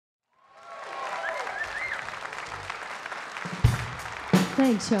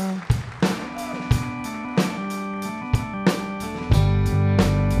Thanks, y'all.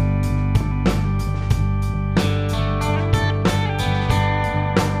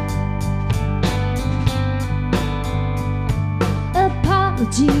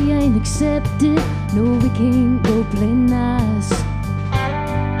 Apology ain't accepted. No, we can't go play nice.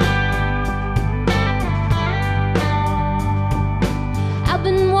 I've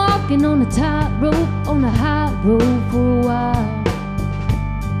been walking on a tightrope, on a high road for a while.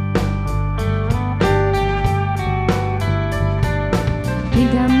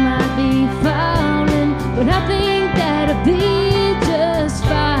 Think I might be falling, but I think that'll be just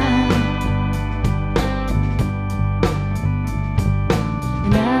fine.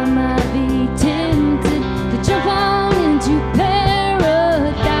 And I might be tempted to jump on into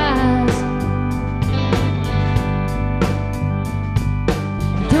paradise.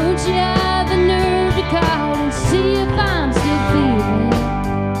 Don't you have the nerve to call and see if I'm still feeling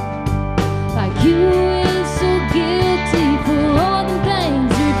like you ain't so guilty for all the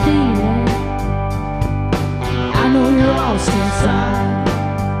things you're feeling? I know you're lost inside.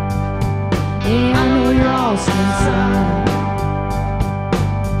 Yeah, I know you're lost inside.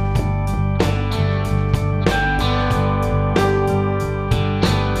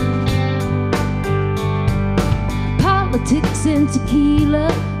 Politics and tequila,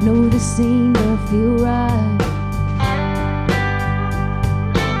 no, this scene don't feel right.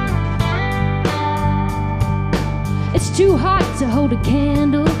 It's too hot to hold a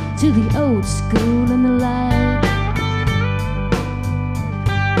candle to the old school and the light.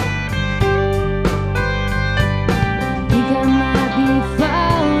 Think I might be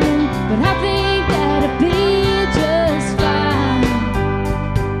falling, but I think that'll be just fine.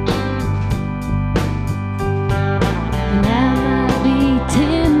 And I might be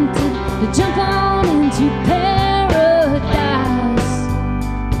tempted to jump on into paradise.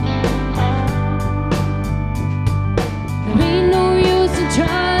 There ain't no use in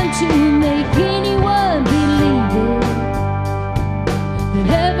trying to make anyone believe it, that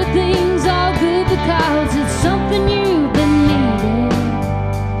everything's all good because it's something you've been needing.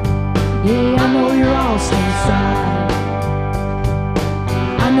 Yeah, I know you're lost inside.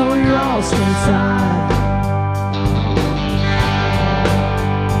 I know you're lost inside.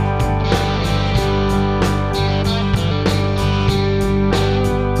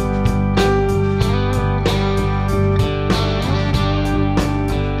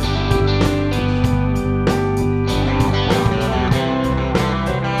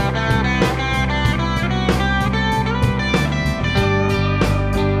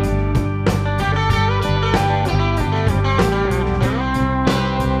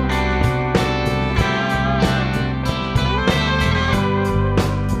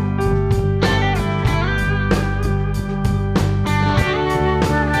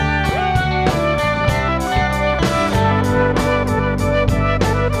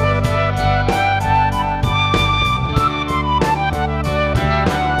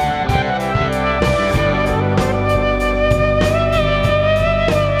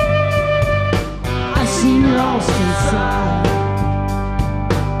 Lost inside.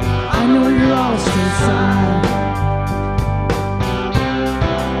 I know you're lost inside.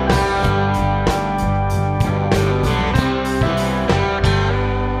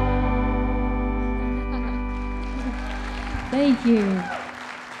 Thank you.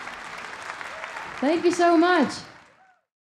 Thank you so much.